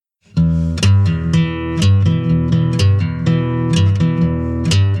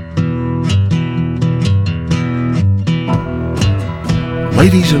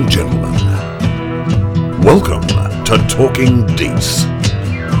Ladies and gentlemen, welcome to Talking Deets.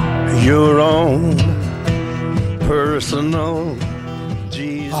 Your own personal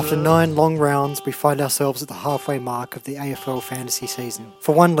Jesus. After 9 long rounds, we find ourselves at the halfway mark of the AFL fantasy season.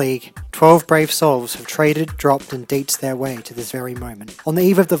 For one league, 12 brave souls have traded, dropped and deets their way to this very moment. On the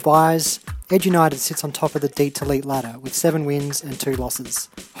eve of the buys, Ed United sits on top of the Deets Elite ladder with 7 wins and 2 losses.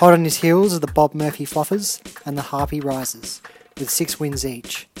 Hot on his heels are the Bob Murphy Fluffers and the Harpie Rises, with 6 wins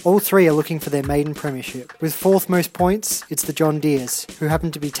each. All 3 are looking for their maiden premiership. With 4th most points, it's the John Deers, who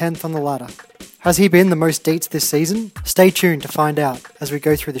happen to be 10th on the ladder. Has he been the most Deets this season? Stay tuned to find out as we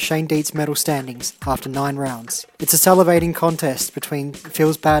go through the Shane Deets medal standings after 9 rounds. It's a salivating contest between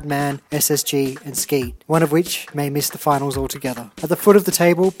Phil's Bad Man, SSG and Skeet, one of which may miss the finals altogether. At the foot of the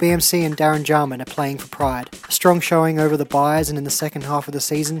table, BMC and Darren Jarman are playing for pride. A strong showing over the buys and in the second half of the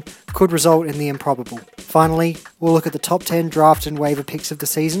season could result in the improbable. Finally, we'll look at the top 10 draft and waiver picks of the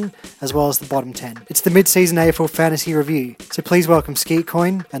season, as well as the bottom 10. It's the mid-season AFL Fantasy Review, so please welcome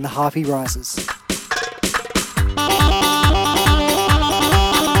Keetcoin and the Harpie Rises.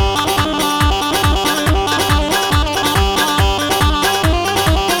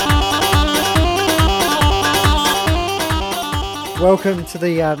 Welcome to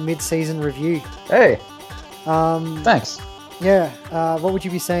the mid-season review. Hey. Thanks. Yeah, what would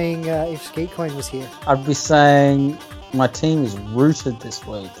you be saying if Keetcoin was here? I'd be saying my team is rooted this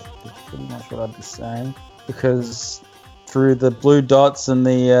week. That's pretty much what I'd be saying. Because through the blue dots and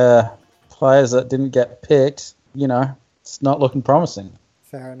the players that didn't get picked, it's not looking promising.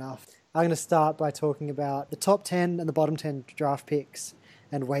 Fair enough. I'm going to start by talking about the top 10 and the bottom 10 draft picks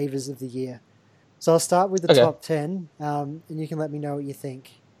and waivers of the year. So I'll start with the top 10, and you can let me know what you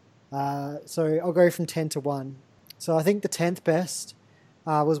think. So I'll go from 10 to 1. So I think the 10th best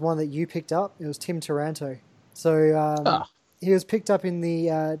was one that you picked up. It was Tim Taranto. So he was picked up in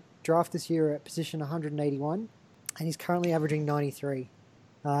the draft this year at position 181, and he's currently averaging 93.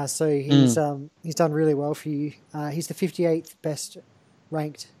 So he's done really well for you. He's the 58th best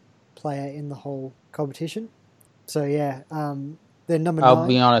ranked player in the whole competition. So yeah, they're number 9. I'll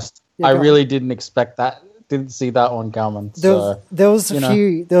be honest. Yeah, I really didn't expect that. Didn't see that one coming. There was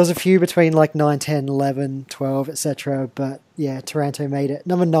a few between like 9, 10, 11, 12, etc. But yeah, Taranto made it.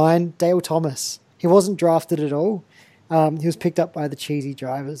 Number 9, Dale Thomas. He wasn't drafted at all. He was picked up by the Cheesy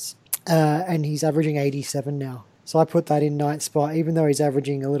Drivers, and he's averaging 87 now. So I put that in 9th spot, even though he's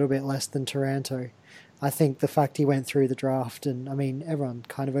averaging a little bit less than Taranto. I think the fact he went through the draft, and I mean, everyone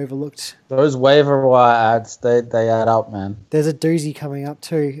kind of overlooked. Those waiver wire ads, they add up, man. There's a doozy coming up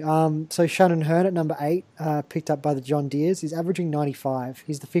too. So Shannon Hearn at number 8, picked up by the John Deers. He's averaging 95.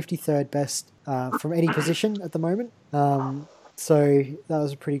 He's the 53rd best from any position at the moment. So that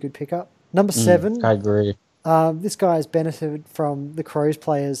was a pretty good pickup. Number 7. I agree. This guy has benefited from the Crows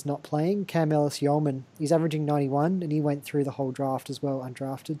players not playing. Cam Ellis-Yeoman. He's averaging 91, and he went through the whole draft as well,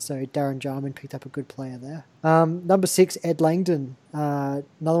 undrafted. So Darren Jarman picked up a good player there. Number 6, Ed Langdon.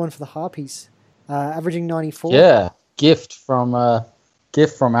 Another one for the Harpies. Averaging 94. Yeah, gift from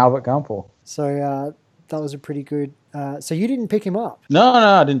Albert Gumpel. So that was a pretty good... so you didn't pick him up? No,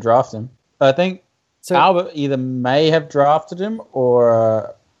 I didn't draft him. I think Albert either may have drafted him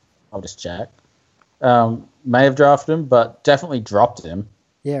or... I'll just check. May have drafted him, but definitely dropped him.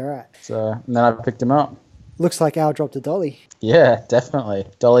 Yeah, right. So and then I picked him up. Looks like Al dropped a dolly. Yeah, definitely.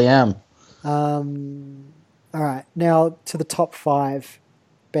 Dolly M. All right, now to the top 5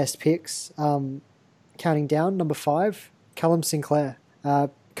 best picks. Counting down, number 5, Callum Sinclair.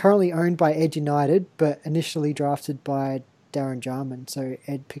 Currently owned by Ed United, but initially drafted by Darren Jarman, so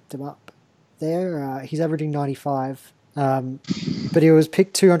Ed picked him up there. He's averaging 95. But he was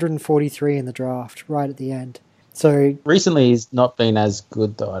picked 243 in the draft, right at the end. So recently he's not been as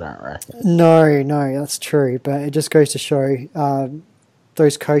good, though, I don't reckon. No, that's true. But it just goes to show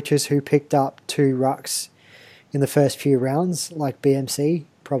those coaches who picked up 2 rucks in the first few rounds, like BMC,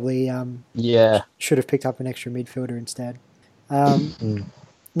 probably should have picked up an extra midfielder instead.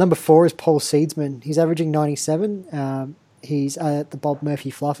 Number 4 is Paul Seedsman. He's averaging 97. He's at the Bob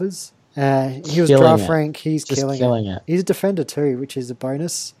Murphy Fluffers. He was draft rank. He's killing it. He's a defender too, which is a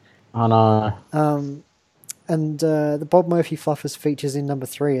bonus. I know. And the Bob Murphy Fluffers features in number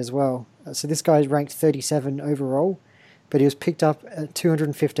 3 as well. So this guy is ranked 37 overall, but he was picked up at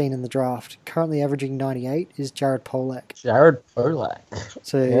 215 in the draft. Currently averaging 98 is Jared Polak.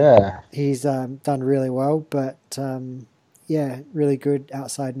 So he's done really well, but really good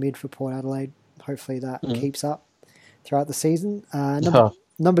outside mid for Port Adelaide. Hopefully that keeps up throughout the season.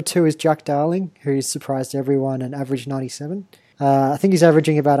 Number 2 is Jack Darling, who's surprised everyone and averaged 97. I think he's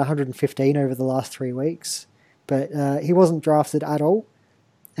averaging about 115 over the last 3 weeks, but he wasn't drafted at all.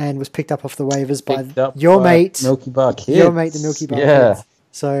 and was picked up off the waivers Picked by up your by mate, Milky Bar Kids. your mate, the Milky Bar Yeah. Kids.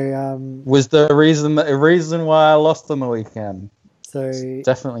 So, Was the reason why I lost on the weekend. so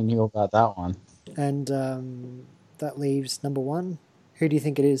Definitely knew about that one. and that leaves number 1. Who do you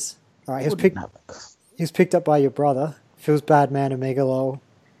think it is? All right, he was picked up by your brother, Phil's bad man, Omega Lol,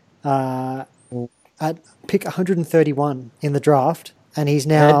 at pick 131 in the draft, and he's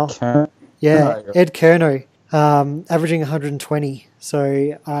now Ed Kerno, averaging 120.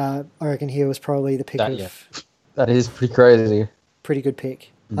 So I reckon he was probably the pick That is pretty crazy. Pretty good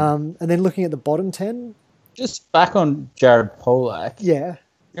pick. And then looking at the bottom 10, just back on Jared Polak. Yeah.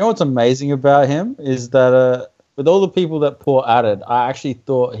 You know what's amazing about him is that with all the people that Port added, I actually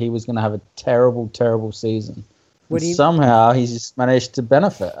thought he was going to have a terrible, terrible season. Somehow he's just managed to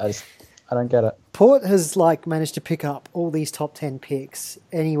benefit. I don't get it. Port has managed to pick up all these top 10 picks,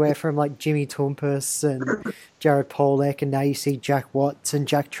 anywhere from Jimmy Tompus and Jared Polak, and now you see Jack Watts and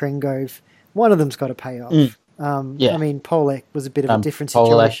Jack Trengove. One of them's got to pay off. I mean, Polak was a bit of a different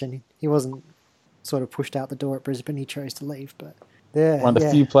situation. He wasn't sort of pushed out the door at Brisbane. He chose to leave, but one of the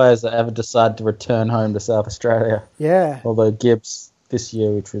few players that ever decided to return home to South Australia. Yeah. Although Gibbs this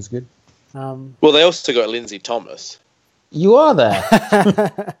year, which was good. Well, they also got Lindsay Thomas. You are there.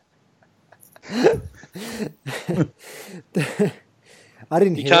 I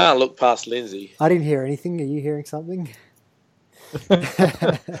didn't You can't look past Lindsay. I didn't hear anything. Are you hearing something?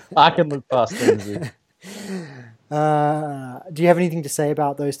 I can look past Lindsay. Do you have anything to say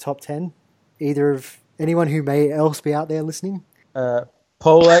about those top 10? Either of anyone who may else be out there listening?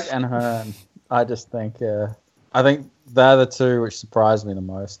 Polak and Hearn. I just think, I think they're the two which surprised me the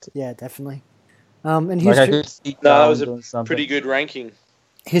most. Yeah, definitely. And history, that was a pretty good ranking.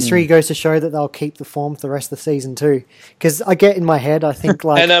 History goes to show that they'll keep the form for the rest of the season too. Because I get in my head, I think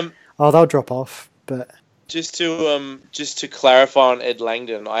they'll drop off. But just to clarify on Ed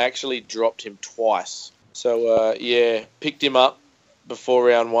Langdon, I actually dropped him twice. So picked him up before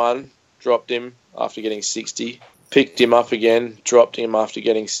round 1, dropped him after getting 60. Picked him up again, dropped him after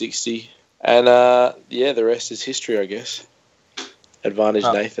getting 60. And the rest is history, I guess. Advantage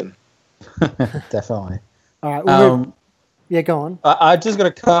Nathan. Definitely. All right. Go on. I just got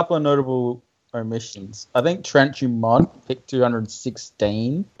a couple of notable omissions. I think Trent Dumont picked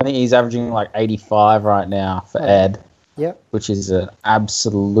 216. I think he's averaging 85 right now for Ed. Yep. Which is an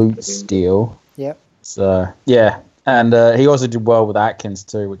absolute steal. Yep. So, yeah. And he also did well with Atkins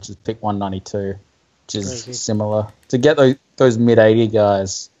too, which is pick 192, which is similar. To get those mid-80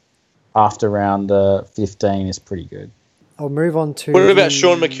 guys after round 15 is pretty good. I'll move on to... What about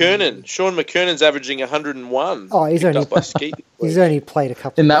Sean McKernan? Sean McKernan's averaging 101. Oh, he's only played a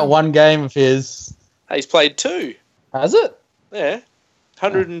couple. In that one game of his... He's played 2. Has it? Yeah.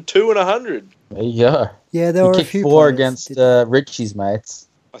 102 and 100. There you go. Yeah, there were a few 4 against Richie's mates.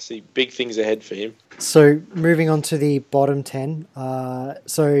 I see big things ahead for him. So, moving on to the bottom 10. In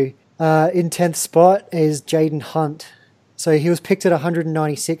 10th spot is Jaden Hunt. So, he was picked at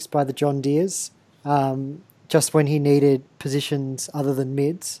 196 by the John Deeres. Just when he needed positions other than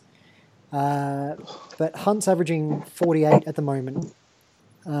mids. But Hunt's averaging 48 at the moment.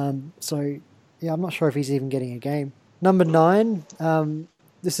 I'm not sure if he's even getting a game. Number 9,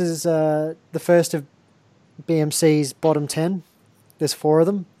 this is the first of BMC's bottom 10. There's 4 of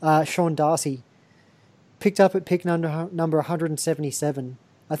them. Sean Darcy, picked up at pick number 177.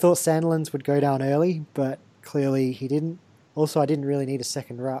 I thought Sandilands would go down early, but clearly he didn't. Also, I didn't really need a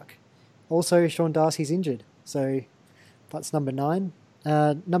second ruck. Also, Sean Darcy's injured. So that's number 9.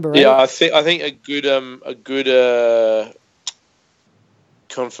 Number 8. Yeah, I think a good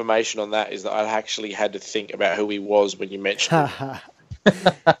confirmation on that is that I actually had to think about who he was when you mentioned him.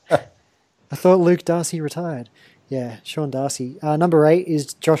 I thought Luke Darcy retired. Yeah, Sean Darcy. Number 8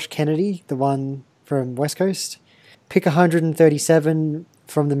 is Josh Kennedy, the one from West Coast. Pick 137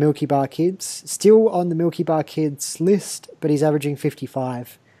 from the Milky Bar Kids. Still on the Milky Bar Kids list, but he's averaging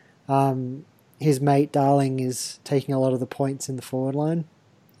 55. His mate, Darling, is taking a lot of the points in the forward line.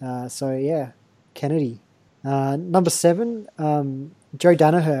 Kennedy. Number 7, Joe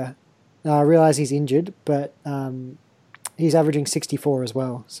Danaher. I realise he's injured, but he's averaging 64 as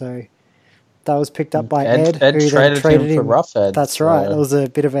well. So that was picked up by Ed who traded him for Roughhead. That's right. It was a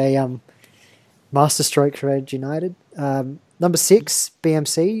bit of a masterstroke for Ed United. Number 6,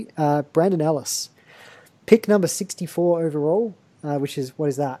 BMC, Brandon Ellis. Pick number 64 overall, which is, what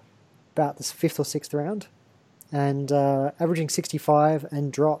is that? About the 5th or 6th round, and averaging 65 and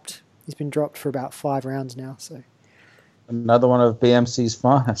dropped. He's been dropped for about 5 rounds now. So another one of BMC's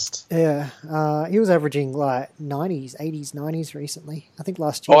finest. Yeah, he was averaging 90s, 80s, 90s recently. I think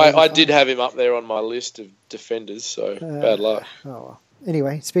last year. I did have him up there on my list of defenders, so bad luck. Oh well.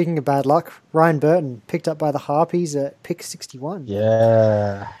 Anyway, speaking of bad luck, Ryan Burton picked up by the Harpies at pick 61.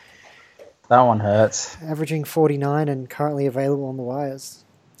 Yeah. That one hurts. Averaging 49 and currently available on the wires.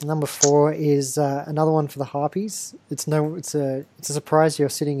 Number 4 is another one for the Harpies. It's a surprise you're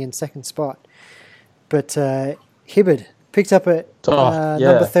sitting in second spot. But Hibbard picked up at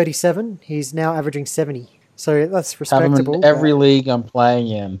number 37. He's now averaging 70. So that's respectable. Have him in every league I'm playing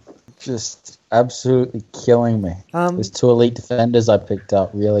in. Just absolutely killing me. Those 2 elite defenders I picked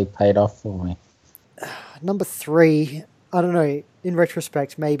up really paid off for me. Number 3, I don't know, in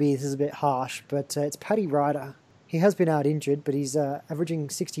retrospect, maybe this is a bit harsh, but it's Paddy Ryder. He has been out injured, but he's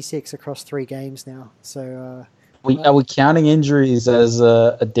averaging 66 across 3 games now. So are we counting injuries as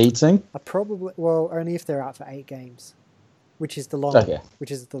a deeting? Probably, well, only if they're out for 8 games, which is the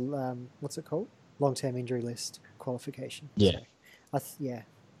what's it called? Long-term injury list qualification. Yeah. So,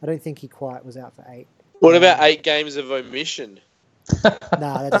 I don't think he quite was out for 8. What about 8 games of omission?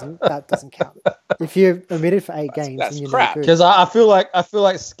 Nah, that doesn't count. If you're omitted for 8 games, that's then you're crap. no good. Because I feel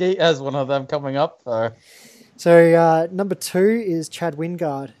like Skeet has one of them coming up though. So number 2 is Chad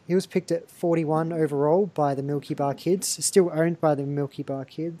Wingard. He was picked at 41 overall by the Milky Bar Kids. Still owned by the Milky Bar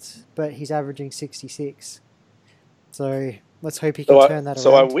Kids, but he's averaging 66. So let's hope he can turn that around.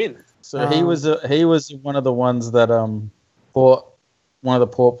 So I win. So he was one of the ones that bought one of the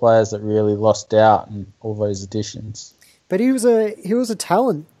poor players that really lost out in all those additions. But he was a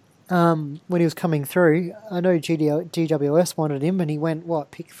talent when he was coming through. I know GWS wanted him, and he went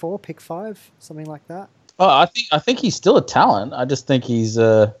pick 4, pick 5, something like that. Oh, I think he's still a talent. I just think he's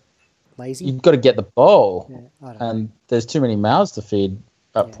lazy. You've got to get the ball, I don't know. there's too many mouths to feed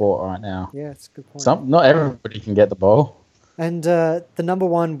at Port right now. Yeah, that's a good point. Not everybody can get the ball. And the number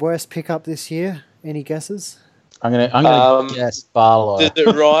 1 worst pickup this year. Any guesses? I'm gonna guess Barlow. That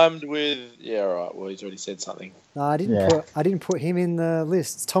rhymed with right. Well, he's already said something. No, I didn't put him in the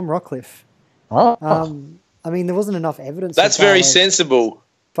list. It's Tom Rockcliffe. Oh. I mean, there wasn't enough evidence. That's very sensible.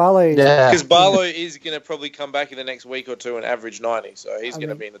 Barlow, because Barlow is going to probably come back in the next week or 2 and average 90, so he's going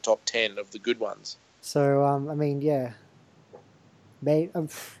to be in the top 10 of the good ones. So I mean,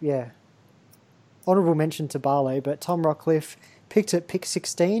 honourable mention to Barlow, but Tom Rockcliffe picked at pick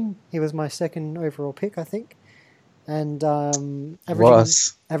 16. He was my second overall pick, I think. And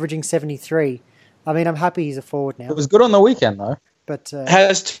averaging 73. I mean, I'm happy he's a forward now. It was good on the weekend, though. But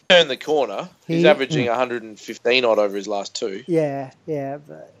has turned the corner. He's averaging 115 odd over his last 2. Yeah,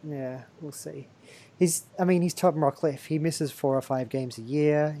 we'll see. He's Tom Rockcliffe. He misses 4 or 5 games a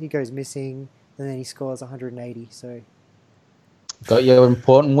year. He goes missing, and then he scores 180. So got your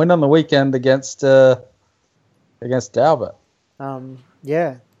important win on the weekend against Albert.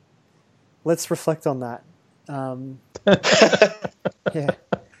 Yeah. Let's reflect on that. Yeah.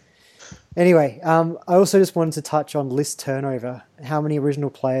 Anyway, I also just wanted to touch on list turnover. How many original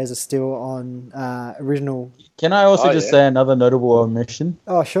players are still on original? Can I also say another notable omission?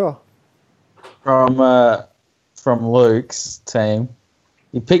 Oh, sure. From Luke's team,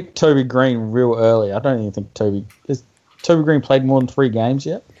 he picked Toby Green real early. I don't even think has Toby Green played more than 3 games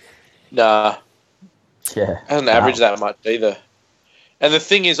yet? Nah. Yeah. Hasn't averaged that much either. And the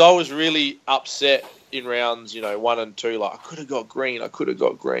thing is, I was really upset in rounds, 1 and 2. Like, I could have got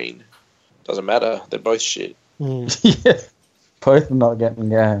Green. Doesn't matter. They're both shit. Yeah. Both are not getting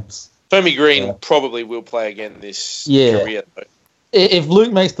games. Tommy Green probably will play again this career. Though. If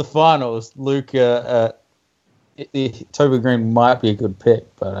Luke makes the finals, Toby Green might be a good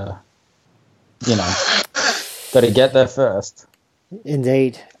pick, but, got to get there first.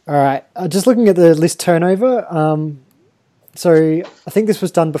 Indeed. All right. Just looking at the list turnover. So I think this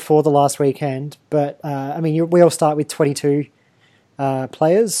was done before the last weekend, but we all start with 22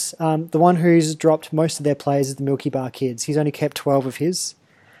 players. The one who's dropped most of their players is the Milky Bar Kids. He's only kept 12 of his.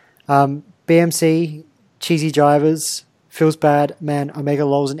 BMC, Cheesy Jivers, Feels Bad, Man, Omega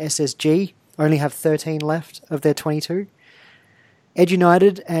Lols, and SSG only have 13 left of their 22. Ed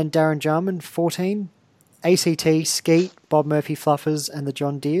United and Darren Jarman, 14. ACT, Skeet, Bob Murphy Fluffers, and the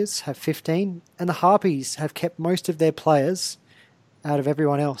John Deeres have 15. And the Harpies have kept most of their players out of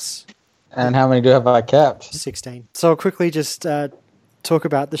everyone else. And how many do have I kept? 16. So I'll quickly just talk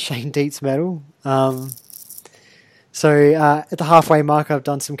about the Shane Dietz medal. So at the halfway mark, I've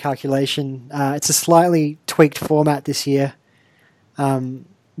done some calculation. It's a slightly tweaked format this year,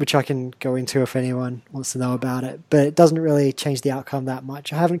 which I can go into if anyone wants to know about it. But it doesn't really change the outcome that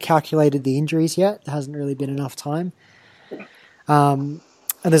much. I haven't calculated the injuries yet. There hasn't really been enough time. And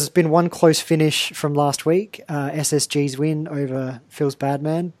there's been one close finish from last week, SSG's win over Phil's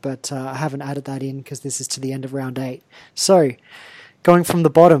Badman, but I haven't added that in because this is to the end of round 8. So Going from the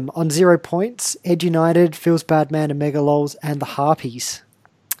bottom, on 0 points, Ed United, Feels Bad Man and Mega Lols, and the Harpies.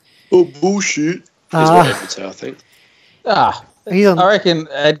 Oh, bullshit. Is what Ed would say, I think. He's on, I reckon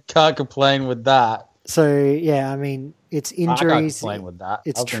Ed can't complain with that. so, yeah, I mean, it's I can't injuries, complain with that.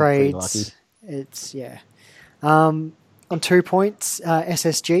 it's I've been pretty lucky. trades, it's, yeah. On 2 points,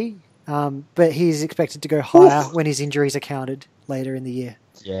 SSG, but he's expected to go higher when his injuries are counted later in the year.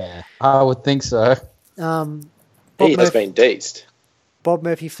 Yeah, I would think so. He has been deetsed. Bob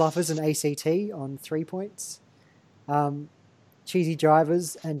Murphy Fluffers and ACT on 3 points. Cheesy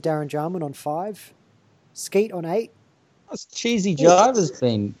Drivers and Darren Jarman on 5. Skeet on 8. How's Cheesy Jiver's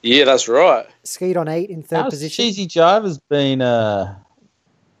been? Yeah, that's right. Skeet on 8 in third How's position. Cheesy Jiver's been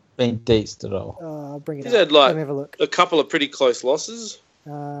decent at all? I'll bring it He's up. had Let me have a look. a couple of pretty close losses.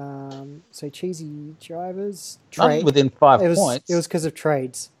 So Cheesy Drivers. Not Trade. within 5 It was points. because of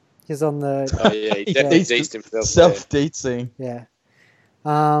trades. He's on the... Oh, yeah, he definitely He's deetsed himself. self-deeting. Yeah.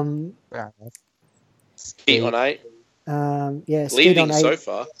 Skeet on 8. Yeah, Skeet Leading on 8. so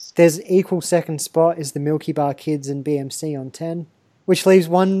far. There's equal second spot is the Milky Bar Kids and BMC on 10, which leaves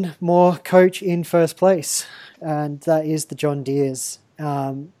one more coach in first place, and that is the John Deeres.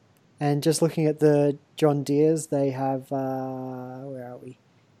 And just looking at the John Deeres, they have where are we?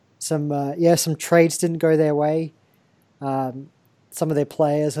 Some trades didn't go their way. Some of their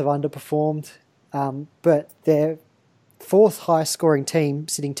players have underperformed, but they're fourth highest scoring team,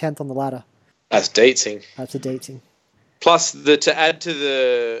 sitting 10th on the ladder. That's deetsing. That's a dating. Plus, to add to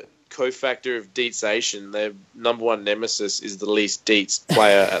the cofactor of deetsation, their number one nemesis is the least deets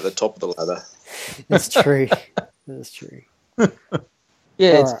player at the top of the ladder. That's true. That's true.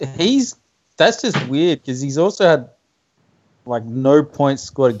 Yeah, Alright. that's just weird because he's also had like no points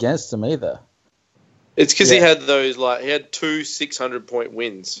scored against him either. It's because he had he had 2 600-point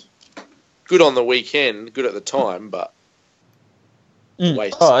wins. Good on the weekend, good at the time, but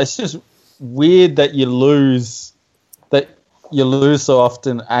waste. Oh, it's just weird that you lose so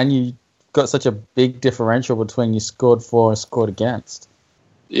often and you got such a big differential between you scored for and scored against.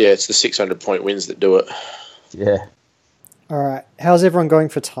 Yeah, it's the 600-point wins that do it. Yeah. All right. How's everyone going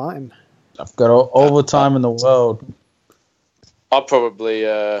for time? I've got all the time in the world. I'll probably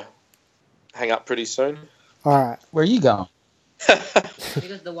hang up pretty soon. All right. Where are you going?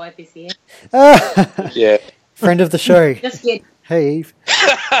 Because the wife is here. Yeah. Friend of the show. Just kidding. Hey, Eve.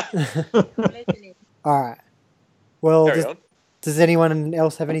 Listening. All right. Well, Carry on. does anyone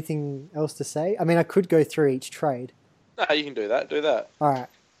else have anything else to say? I mean, I could go through each trade. No, you can do that. Do that. All right.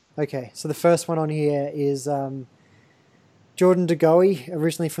 Okay. So the first one on here is Jordan DeGoey,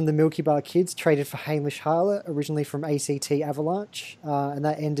 originally from the Milky Bar Kids, traded for Hamish Harlett, originally from ACT Avalanche, and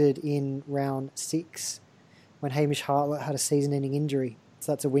that ended in round 6 when Hamish Harlett had a season-ending injury.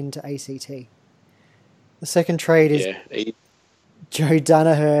 So that's a win to ACT. The second trade is Joe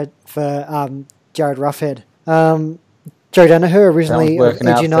Danaher for Jared Ruffhead. Joe Danaher originally of working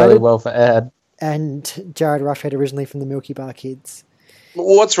Edge out United, fairly well for Ed. and Jared Ruffhead originally from the Milky Bar Kids.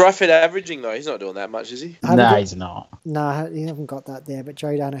 What's Ruffhead averaging, though? He's not doing that much, is he? Nah, he's not. Nah, you haven't got that there, but Joe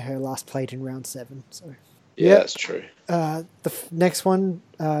Danaher last played in round 7. So Yeah, that's true. the next one,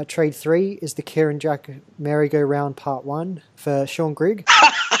 trade 3, is the Kieran Jack merry-go-round part 1 for Sean Grigg.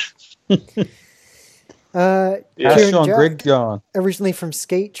 How's Kieran Sean Jack, Grigg going? originally from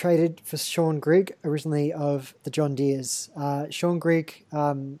Skeet, traded for Sean Grigg, originally of the John Deeres. Sean Grigg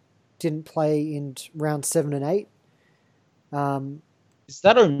didn't play in round 7 and 8. Is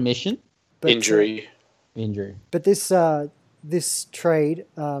that omission? But, Injury. Injury. But this trade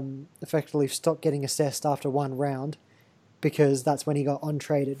effectively stopped getting assessed after 1 round because that's when he got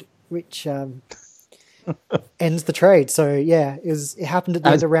untraded, which ends the trade. So yeah, it happened at the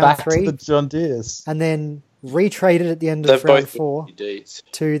end of round back 3, to the John Deeres. and then retraded at the end They've of round both 4 deets.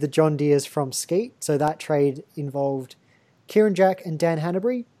 to the John Deeres from Skeet. So that trade involved Kieran Jack and Dan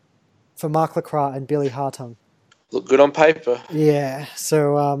Hanbury for Mark Lacroix and Billy Hartung. Look good on paper. Yeah,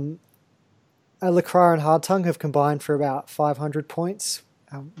 so Lacroix and Hartung have combined for about 500 points,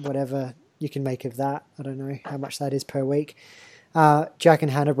 whatever you can make of that. I don't know how much that is per week. Jack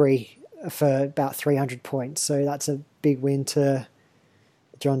and Hanbury for about 300 points, so that's a big win to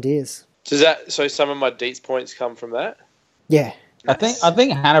John Deeres. So some of my deets points come from that? Yeah, I think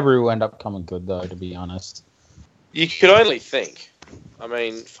Hanbury will end up coming good though, to be honest. You could only think. I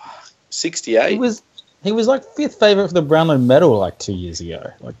mean, 68. He was like 5th favourite for the Brownlow medal like 2 years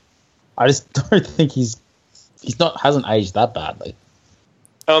ago. Like, I just don't think hasn't aged that badly.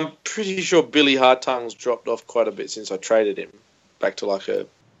 I'm pretty sure Billy Hartung's dropped off quite a bit since I traded him back to like a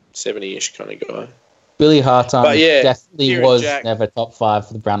 70-ish kind of guy. Billy Hartung definitely Kieran was Jack, never top 5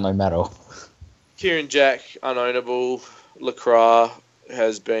 for the Brownlow medal. Kieran Jack, unownable. Lacroix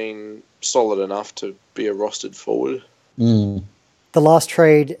has been solid enough to be a rostered forward. Mm. The last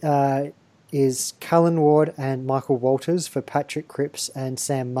trade is Cullen Ward and Michael Walters for Patrick Cripps and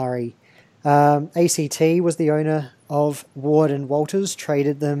Sam Murray. ACT was the owner of Ward and Walters,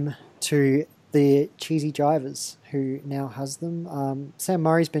 traded them to the Cheesy Jivers, who now has them. Sam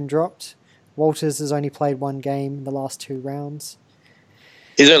Murray's been dropped. Walters has only played one game in the last 2 rounds.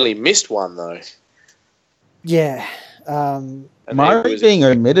 He's only missed one, though. Yeah. And Murray being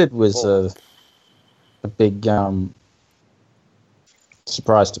omitted was a big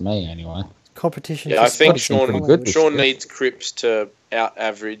surprise to me, anyway. Competition. Yeah, I think good. Sean needs Cripps to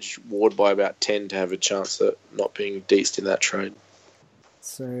out-average Ward by about 10 to have a chance at not being deeced in that trade.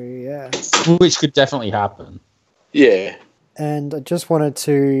 So, yeah. Which could definitely happen. Yeah. And I just wanted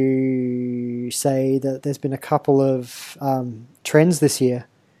to say that there's been a couple of trends this year.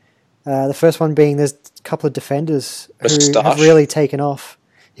 The first one being there's a couple of defenders who have really taken off.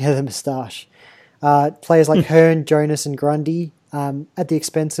 Yeah, the moustache. Players like Hearn, Jonas and Grundy at the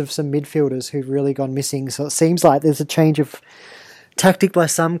expense of some midfielders who've really gone missing. So it seems like there's a change of tactic by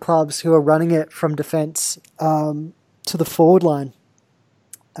some clubs who are running it from defence to the forward line,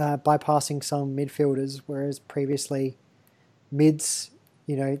 bypassing some midfielders, whereas previously mids,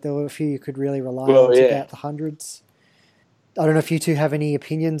 there were a few you could really rely on to get the hundreds. I don't know if you two have any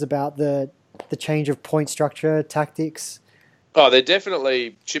opinions about the change of point structure, tactics. Oh, they're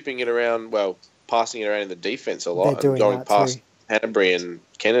definitely chipping it around, passing it around in the defence a lot. They're doing going that past too. Hanbury and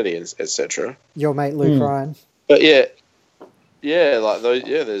Kennedy, and etc. Your mate Luke Ryan. But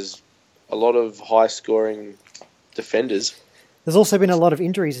there's a lot of high-scoring defenders. There's also been a lot of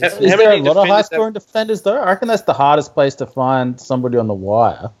injuries. Is there a lot of high-scoring defenders, though? I reckon that's the hardest place to find somebody on the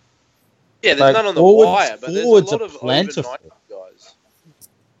wire. Yeah, there's none on the wire, but there's a lot of plentiful. overnight guys.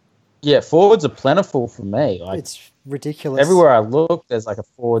 Yeah, forwards are plentiful for me. It's ridiculous. Everywhere I look, there's a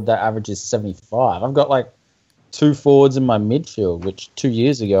forward that averages 75. I've got 2 forwards in my midfield, which 2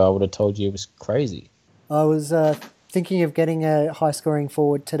 years ago I would have told you was crazy. I was thinking of getting a high-scoring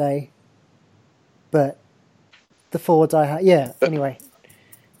forward today, but the forwards I have, anyway,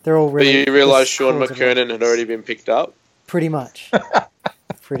 they're all really... But you realise Sean McKernan had already been picked up? Pretty much.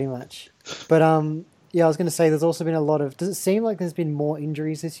 Pretty much. But, I was going to say there's also been a lot of... Does it seem like there's been more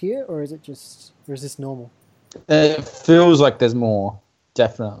injuries this year, or is this normal? It feels like there's more,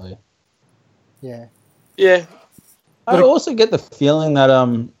 definitely. Yeah. Yeah. I also get the feeling that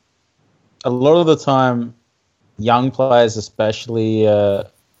a lot of the time, young players especially,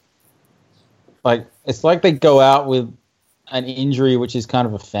 it's like they go out with an injury which is kind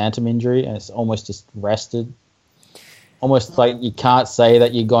of a phantom injury, and it's almost just rested. Almost like you can't say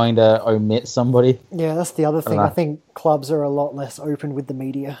that you're going to omit somebody. Yeah, that's the other thing. I think clubs are a lot less open with the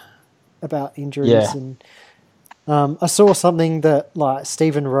media about injuries. Yeah. And I saw something that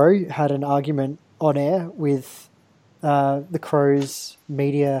Stephen Rowe had an argument on air with the Crows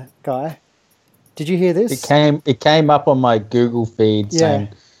media guy. Did you hear this? It came up on my Google feed saying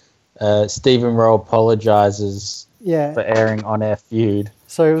Stephen Rowe apologizes for airing on-air feud.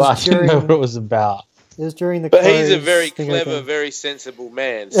 So it was I didn't know what it was about. It was during the But Crows he's a very thing clever, again. very sensible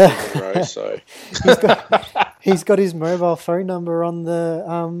man, Stephen Rowe, so... He's got his mobile phone number on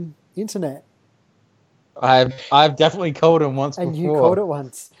the internet. I've definitely called him once and before. You called it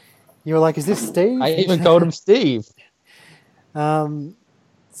once. You were like, is this Steve? I even called him Steve. So,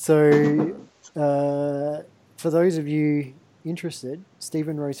 for those of you interested,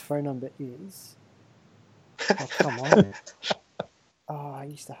 Stephen Rowe's phone number is... Oh, come on. I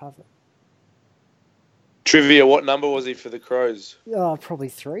used to have it. Trivia, what number was he for the Crows? Probably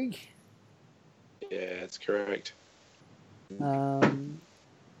 3. Yeah, that's correct. I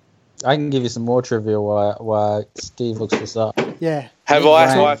can give you some more trivia while Steve looks this up. Yeah. Have I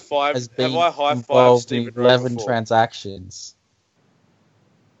high-fived Stephen Rowe 11 before? transactions.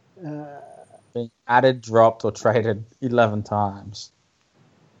 Being added, dropped, or traded 11 times.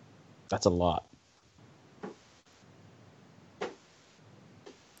 That's a lot.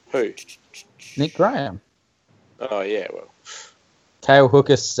 Who? Nick Graham. Oh, yeah, well. Cale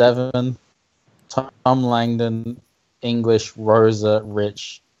Hooker, 7. Tom Langdon, English, Rosa,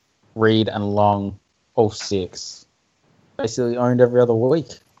 Rich, Reed, and Long, all 6. Basically owned every other week.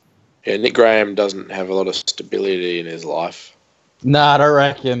 Yeah, Nick Graham doesn't have a lot of stability in his life. Nah, I don't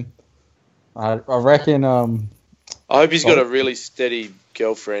reckon. I reckon... I hope he's got a really steady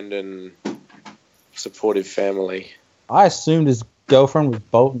girlfriend and supportive family. I assumed his girlfriend was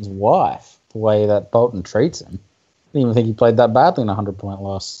Bolton's wife, the way that Bolton treats him. Didn't even think he played that badly in a 100-point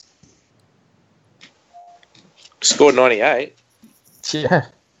loss. Scored 98. Yeah.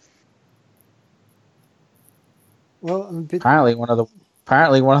 Well, I'm a bit. Apparently one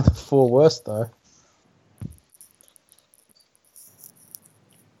of the four worst though.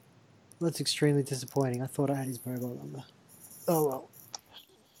 That's extremely disappointing. I thought I had his mobile number. Oh well.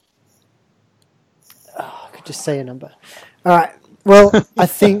 Oh, I could just say a number. All right. Well, I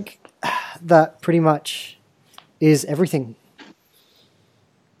think that pretty much is everything.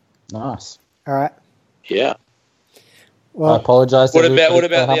 Nice. All right. Yeah. I Well, apologise. What about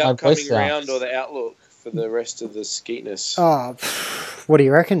the upcoming round or the outlook for the rest of the skeetness? what do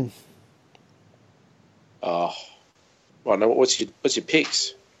you reckon? Oh, well, no. What's your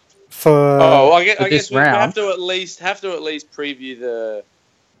picks? For I guess this we round? have to at least preview the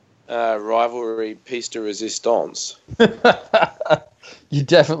rivalry piece de resistance. You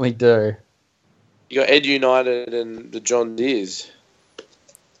definitely do. You got Ed United and the John Deeres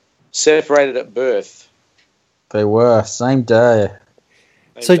separated at birth. They were same day.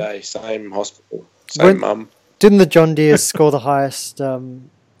 Same day, same hospital, same mum. Didn't the John Deeres score the highest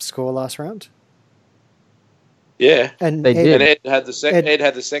score last round? Yeah, And They did. and Ed had the second. Ed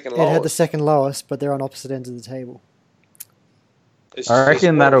had the second Ed lowest. had the second lowest, but they're on opposite ends of the table. I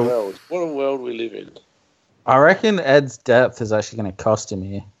reckon what a that'll- world. What a world we live in. I reckon Ed's depth is actually going to cost him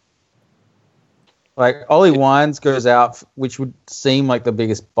here. Like, Ollie Wines goes out, which would seem like the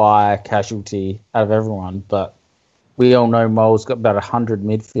biggest buy casualty out of everyone, but we all know Mole's got about 100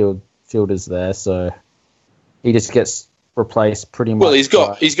 midfielders there, so he just gets replaced pretty much. Well, he's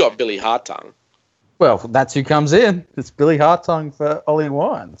got Billy Hartung. Well, that's who comes in. It's Billy Hartung for Ollie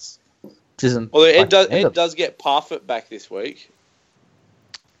Wines. Which isn't. Well, Ed like does get Parfitt back this week.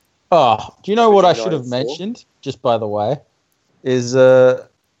 Oh, do you know what I should have 94. mentioned, just by the way? Is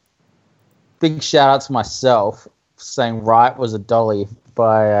big shout out to myself for saying Wright was a dolly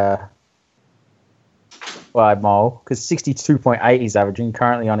by Mole, because 62.8 he's averaging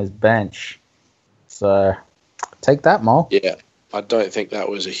currently on his bench. So take that, Mole. Yeah, I don't think that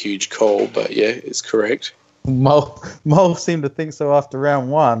was a huge call, but yeah, it's correct. Mole seemed to think so after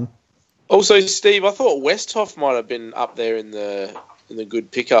round one. Also, Steve, I thought Westhoff might have been up there in the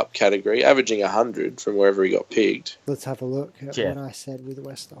good pickup category, averaging 100 from wherever he got picked. Let's have a look at Yeah. what I said with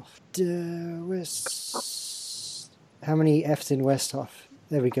Westhoff. How many F's in Westhoff?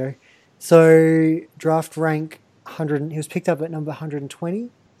 There we go. So draft rank 100. He was picked up at number 120,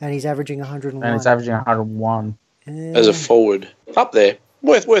 and he's averaging 101. And he's averaging 101. As a forward. Up there.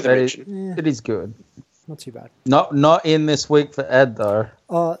 Worth a mention. It is good. Not too bad. Not in this week for Ed, though.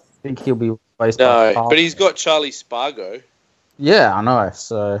 I think he'll be replaced by No, but he's got Charlie Spargo. Yeah, I know.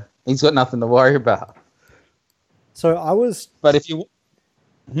 So he's got nothing to worry about. So I was. But if you...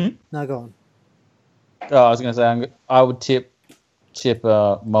 No, go on. Oh, I was going to say, I would tip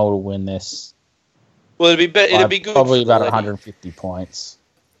Mole to win this. Well, it'd be good. Probably for about Lenny. 150 points.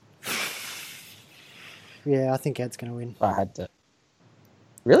 Yeah, I think Ed's going to win. If I had to.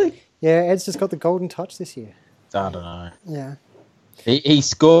 Really? Yeah, Ed's just got the golden touch this year. I don't know. Yeah. He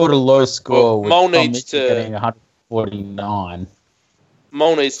scored a low score. Well, Mole with Tom needs Mitchell to- getting 149.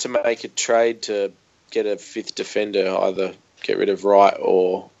 Mole needs to make a trade to get a fifth defender, either get rid of Wright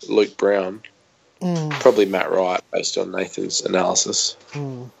or Luke Brown. Probably Matt Wright, based on Nathan's analysis.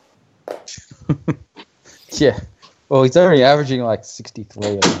 Yeah. Well, he's only averaging like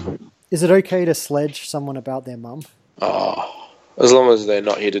 63 of them. Is it okay to sledge someone about their mum? Oh, as long as they're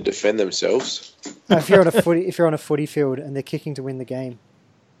not here to defend themselves. If you're on a footy field and they're kicking to win the game,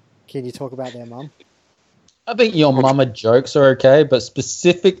 can you talk about their mum? I think your mama jokes are okay, but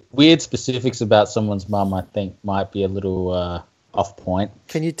weird specifics about someone's mum, I think, might be a little off point.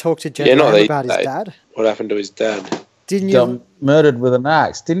 Can you talk to Yeah, Jen not Lamb these about his days. dad? What happened to his dad? Didn't Got you? murdered with an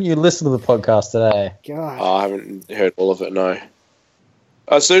axe. Didn't you listen to the podcast today? God. Oh, I haven't heard all of it, no.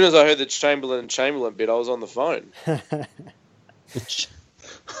 As soon as I heard the Chamberlain bit, I was on the phone.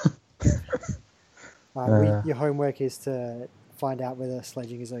 Your homework is to find out whether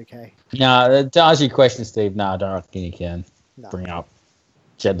sledging is okay. No, to answer your question, Steve, no, I don't reckon you can No. bring up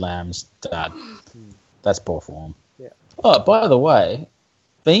Jed Lamb's dad. That's poor form. Yeah. Oh, by the way,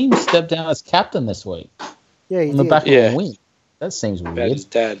 Beam stepped down as captain this week Yeah, he on the did. back of Yeah. a win. That seems About weird. his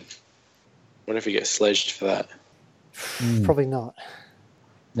dad. Wonder if he gets sledged for that. Probably not.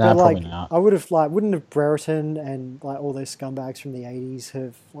 No, But, probably like, not. I would have wouldn't have Brereton and like all those scumbags from the 80s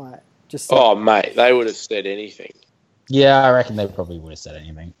have just said, Oh, mate, they would have said anything. Yeah, I reckon they probably would have said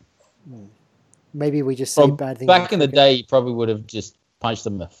anything. maybe we just say Well, bad things. back in the cricket. day, you probably would have just punched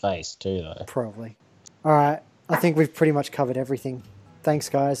them in the face too, though. Probably. All right. I think we've pretty much covered everything. Thanks,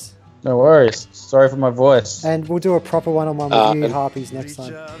 guys. No worries. Sorry for my voice. And we'll do a proper one-on-one with you, Harpies, next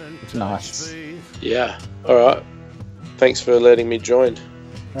time. Nice. Yeah. All right. Thanks for letting me join.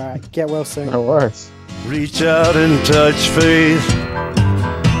 All right. Get well soon. No worries. Reach out and touch faith.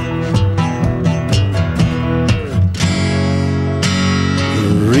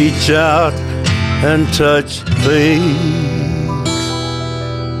 Reach out and touch faith.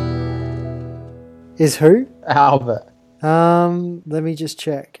 Is who? Albert. Let me just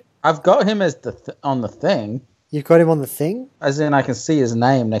check. I've got him as on the thing, You've got him on the thing? as in I can see his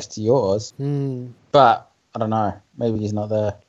name next to yours. Hmm. But I don't know. Maybe he's not there.